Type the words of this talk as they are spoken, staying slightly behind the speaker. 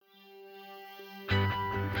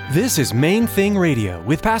This is Main Thing Radio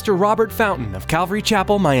with Pastor Robert Fountain of Calvary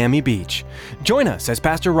Chapel, Miami Beach. Join us as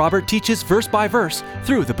Pastor Robert teaches verse by verse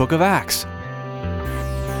through the book of Acts.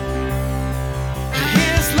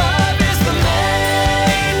 His love is the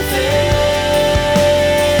main thing.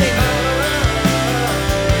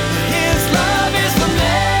 His love is the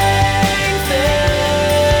main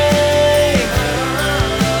thing.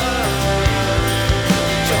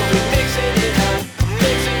 So we're mixing it up,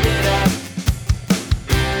 mixing it up.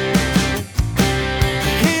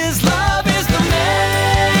 His love is the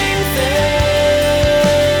main thing.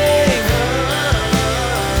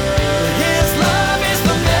 His love is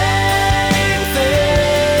the main thing.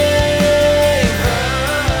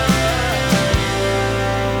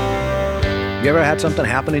 You ever had something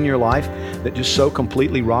happen in your life that just so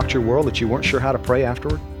completely rocked your world that you weren't sure how to pray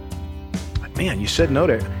afterward? Like, man, you said no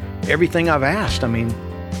to everything I've asked. I mean,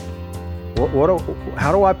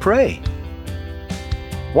 how do I pray?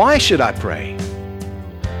 Why should I pray?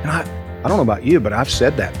 And I don't know about you, but I've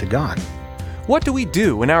said that to God. What do we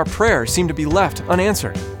do when our prayers seem to be left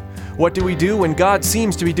unanswered? What do we do when God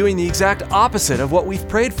seems to be doing the exact opposite of what we've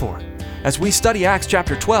prayed for? As we study Acts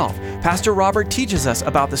chapter 12, Pastor Robert teaches us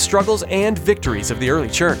about the struggles and victories of the early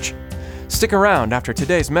church. Stick around after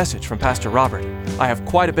today's message from Pastor Robert. I have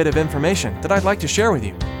quite a bit of information that I'd like to share with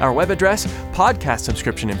you. Our web address, podcast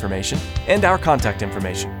subscription information, and our contact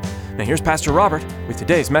information. Now here's Pastor Robert with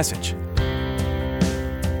today's message.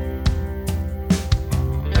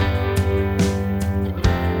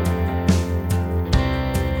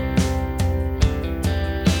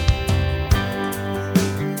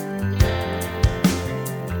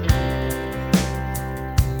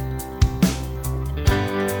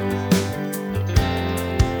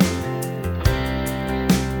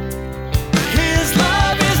 His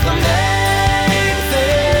love is the main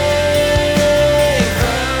thing.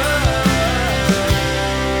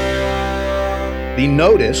 He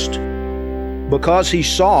noticed, because he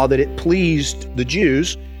saw that it pleased the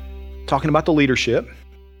Jews, talking about the leadership,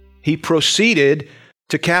 he proceeded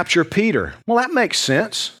to capture Peter. Well, that makes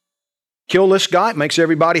sense. Kill this guy, it makes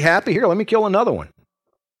everybody happy. Here, let me kill another one.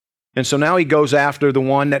 And so now he goes after the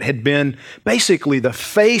one that had been basically the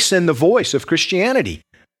face and the voice of Christianity.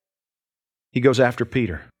 He goes after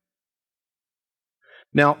Peter.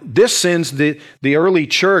 Now, this sends the early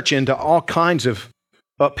church into all kinds of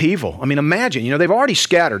upheaval. I mean, imagine, they've already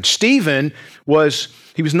scattered. Stephen was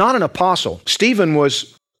not an apostle. Stephen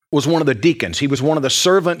was one of the deacons. He was one of the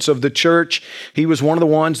servants of the church. He was one of the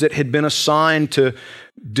ones that had been assigned to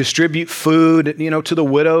distribute food, to the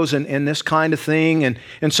widows and this kind of thing.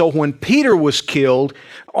 And so when Peter was killed,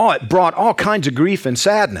 it brought all kinds of grief and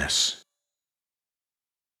sadness.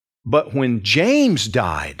 But when James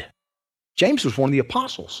died, James was one of the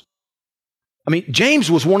apostles. I mean,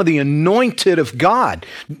 James was one of the anointed of God.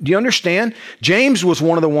 Do you understand? James was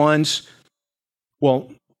one of the ones,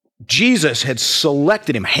 Jesus had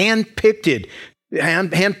selected him, handpicked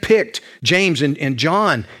James and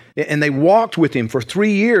John, and they walked with him for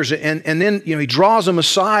 3 years. And then, he draws them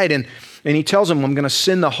aside and he tells them, I'm going to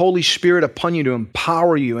send the Holy Spirit upon you to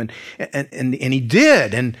empower you. And he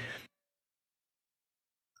did. And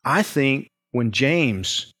I think when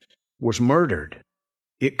James was murdered,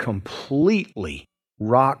 it completely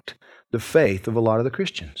rocked the faith of a lot of the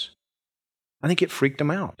Christians. I think it freaked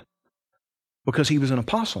them out because he was an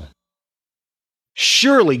apostle.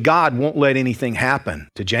 Surely God won't let anything happen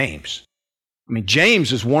to James. I mean,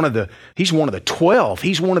 James is he's one of the 12.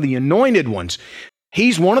 He's one of the anointed ones.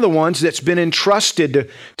 He's one of the ones that's been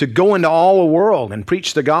entrusted to go into all the world and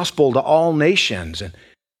preach the gospel to all nations. And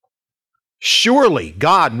surely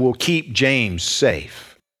God will keep James safe.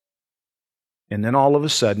 And then all of a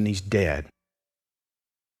sudden, he's dead.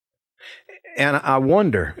 And I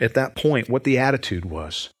wonder at that point what the attitude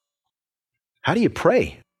was. How do you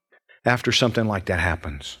pray after something like that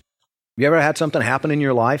happens? You ever had something happen in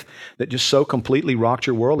your life that just so completely rocked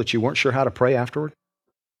your world that you weren't sure how to pray afterward?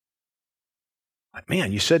 Like,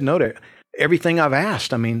 man, you said no to everything I've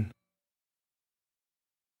asked. I mean,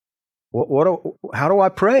 how do I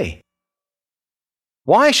pray?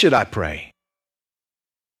 Why should I pray?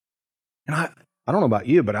 And I don't know about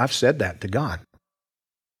you, but I've said that to God.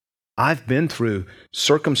 I've been through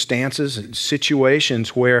circumstances and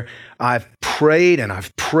situations where I've prayed and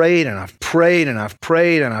I've prayed and I've prayed and I've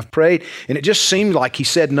prayed and I've prayed, and it just seemed like he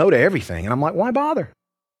said no to everything. And I'm like, why bother?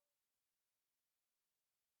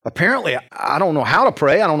 Apparently, I don't know how to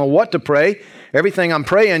pray. I don't know what to pray. Everything I'm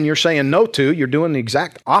praying, you're saying no to. You're doing the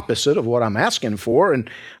exact opposite of what I'm asking for, and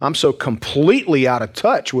I'm so completely out of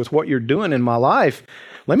touch with what you're doing in my life.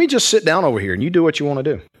 Let me just sit down over here and you do what you want to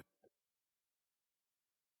do.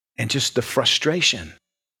 And just the frustration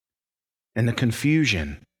and the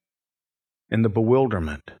confusion and the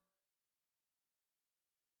bewilderment.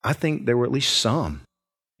 I think there were at least some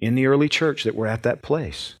in the early church that were at that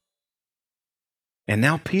place. And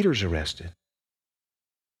now Peter's arrested.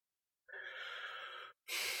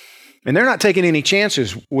 And they're not taking any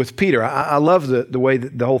chances with Peter. I love the way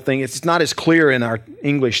that the whole thing, it's not as clear in our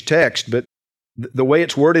English text, but the way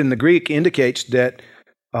it's worded in the Greek indicates that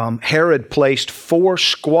Herod placed 4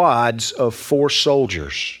 squads of 4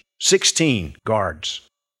 soldiers, 16 guards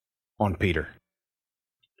on Peter.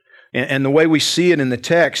 And the way we see it in the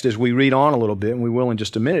text as we read on a little bit, and we will in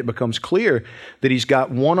just a minute, it becomes clear that he's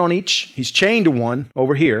got one on each. He's chained to one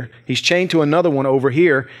over here. He's chained to another one over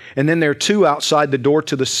here. And then there are 2 outside the door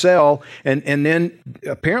to the cell. And then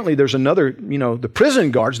apparently there's another, the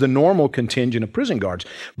prison guards, the normal contingent of prison guards.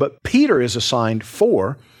 But Peter is assigned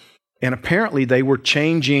 4. And apparently they were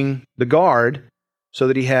changing the guard so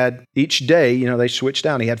that he had each day, they switched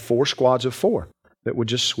down. He had 4 squads of 4 that would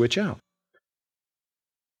just switch out.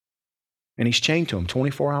 And he's chained to him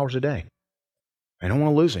 24 hours a day. They don't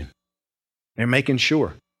want to lose him. They're making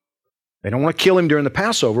sure. They don't want to kill him during the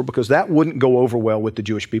Passover because that wouldn't go over well with the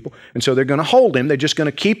Jewish people. And so they're going to hold him. They're just going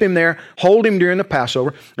to keep him there, hold him during the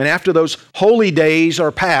Passover. And after those holy days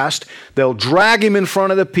are past, they'll drag him in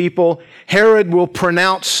front of the people. Herod will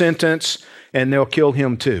pronounce sentence, and they'll kill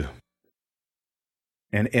him too.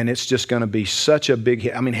 And it's just going to be such a big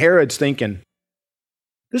hit. I mean, Herod's thinking,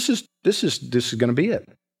 this is going to be it.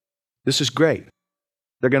 This is great.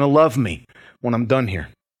 They're going to love me when I'm done here.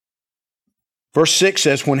 Verse 6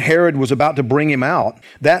 says, when Herod was about to bring him out,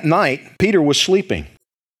 that night, Peter was sleeping.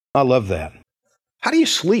 I love that. How do you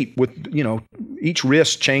sleep with, each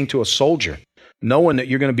wrist chained to a soldier, knowing that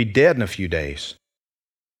you're going to be dead in a few days?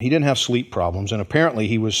 He didn't have sleep problems, and apparently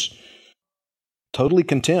he was totally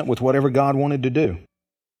content with whatever God wanted to do.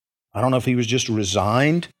 I don't know if he was just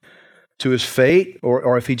resigned to his fate,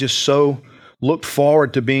 or if he just so looked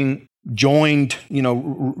forward to being joined,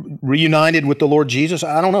 reunited with the Lord Jesus.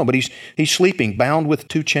 I don't know, but he's sleeping, bound with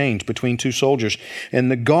 2 chains between 2 soldiers. And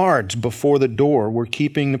the guards before the door were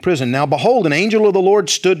keeping the prison. Now behold, an angel of the Lord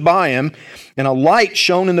stood by him, and a light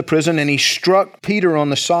shone in the prison, and he struck Peter on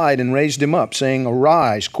the side and raised him up, saying,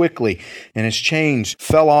 arise quickly. And his chains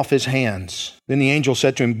fell off his hands. Then the angel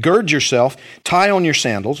said to him, gird yourself, tie on your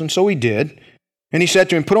sandals. And so he did. And he said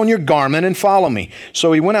to him, put on your garment and follow me.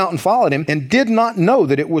 So he went out and followed him, and did not know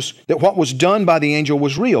that what was done by the angel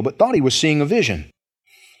was real, but thought he was seeing a vision.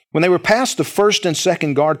 When they were past the first and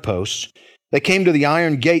second guard posts, they came to the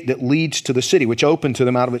iron gate that leads to the city, which opened to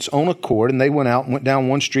them out of its own accord, and they went out and went down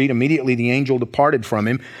one street. Immediately the angel departed from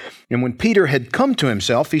him. And when Peter had come to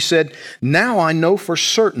himself, he said, now I know for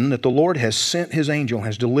certain that the Lord has sent his angel,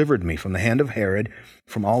 has delivered me from the hand of Herod,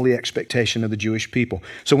 from all the expectation of the Jewish people.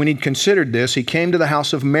 So when he'd considered this, he came to the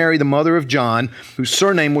house of Mary, the mother of John, whose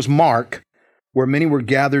surname was Mark, where many were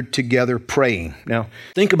gathered together praying. Now,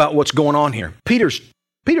 think about what's going on here. Peter's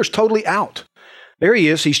totally out. There he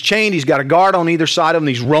is. He's chained. He's got a guard on either side of him.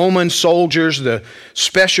 These Roman soldiers, the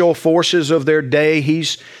special forces of their day.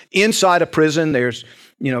 He's inside a prison. There's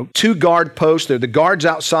 2 guard posts. There are the guards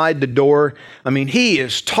outside the door. I mean, he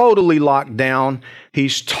is totally locked down.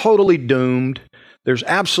 He's totally doomed. There's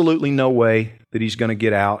absolutely no way that he's going to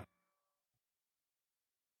get out.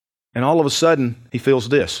 And all of a sudden, he feels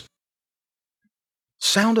this.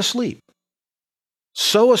 Sound asleep.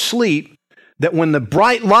 So asleep that when the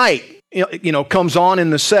bright light comes on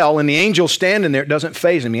in the cell and the angel's standing there, it doesn't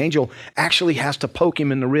faze him. The angel actually has to poke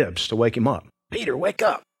him in the ribs to wake him up. Peter, wake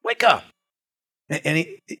up, wake up. And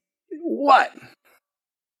he, what?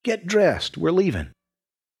 Get dressed. We're leaving.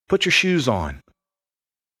 Put your shoes on.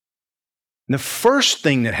 And the first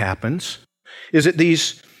thing that happens is that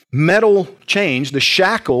these metal chains, the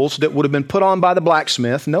shackles that would have been put on by the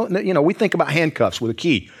blacksmith. We think about handcuffs with a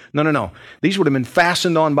key. No. These would have been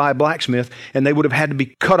fastened on by a blacksmith, and they would have had to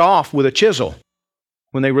be cut off with a chisel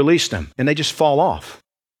when they released them, and they just fall off.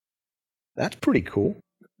 That's pretty cool.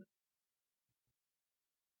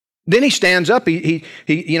 Then he stands up. He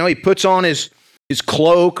puts on his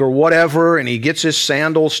cloak or whatever, and he gets his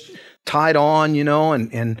sandals tied on,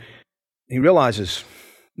 and he realizes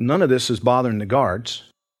none of this is bothering the guards.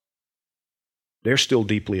 They're still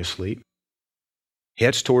deeply asleep.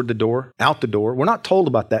 Heads toward the door, out the door. We're not told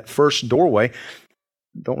about that first doorway.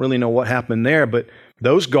 Don't really know what happened there, but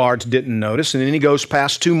those guards didn't notice. And then he goes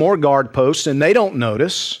past 2 more guard posts, and they don't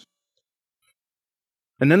notice.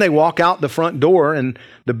 And then they walk out the front door, and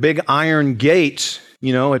the big iron gates,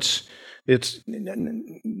 it's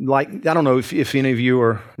like, I don't know if any of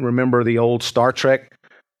you remember the old Star Trek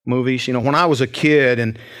movies. When I was a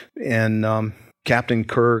kid, and Captain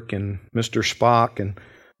Kirk and Mr. Spock and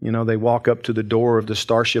You know, they walk up to the door of the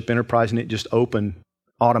Starship Enterprise and it just opened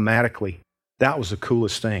automatically. That was the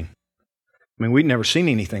coolest thing. I mean, we'd never seen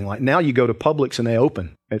anything like. Now you go to Publix and they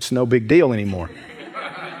open. It's no big deal anymore,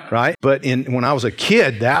 right? But when I was a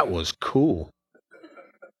kid, that was cool.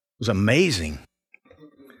 It was amazing.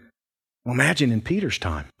 Well, imagine in Peter's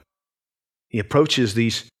time. He approaches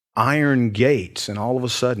these iron gates, and all of a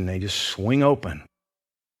sudden they just swing open.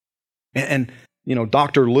 And you know,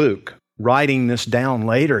 Dr. Luke, writing this down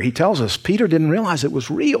later, he tells us Peter didn't realize it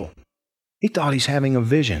was real. He thought he's having a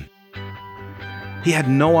vision. He had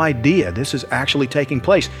no idea this is actually taking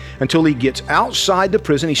place until he gets outside the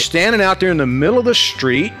prison. He's standing out there in the middle of the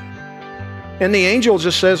street, and the angel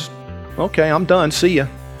just says, "Okay, I'm done. See ya."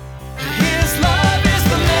 His love is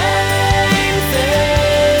the main thing.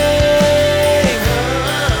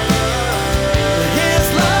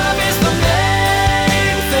 His love is the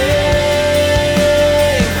main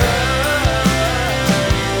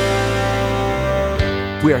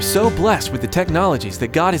thing. We are so blessed with the technologies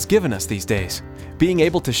that God has given us these days. Being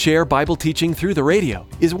able to share Bible teaching through the radio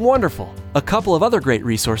is wonderful. A couple of other great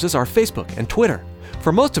resources are Facebook and Twitter.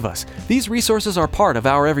 For most of us, these resources are part of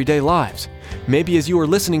our everyday lives. Maybe as you are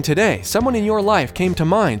listening today, someone in your life came to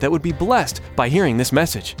mind that would be blessed by hearing this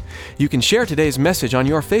message. You can share today's message on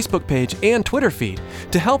your Facebook page and Twitter feed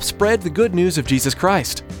to help spread the good news of Jesus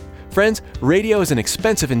Christ. Friends, radio is an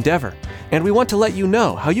expensive endeavor, and we want to let you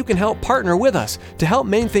know how you can help partner with us to help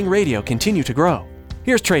Main Thing Radio continue to grow.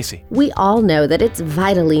 Here's Tracy. We all know that it's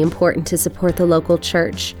vitally important to support the local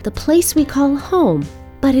church, the place we call home.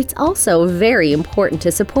 But it's also very important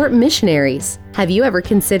to support missionaries. Have you ever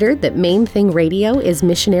considered that Main Thing Radio is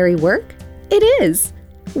missionary work? It is.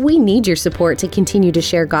 We need your support to continue to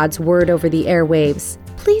share God's Word over the airwaves.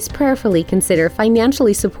 Please prayerfully consider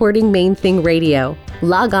financially supporting Main Thing Radio.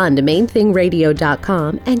 Log on to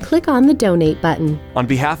mainthingradio.com and click on the donate button. On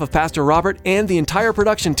behalf of Pastor Robert and the entire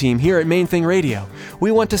production team here at Main Thing Radio,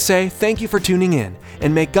 we want to say thank you for tuning in,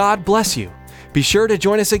 and may God bless you. Be sure to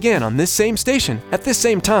join us again on this same station at this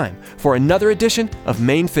same time for another edition of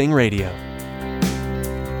Main Thing Radio.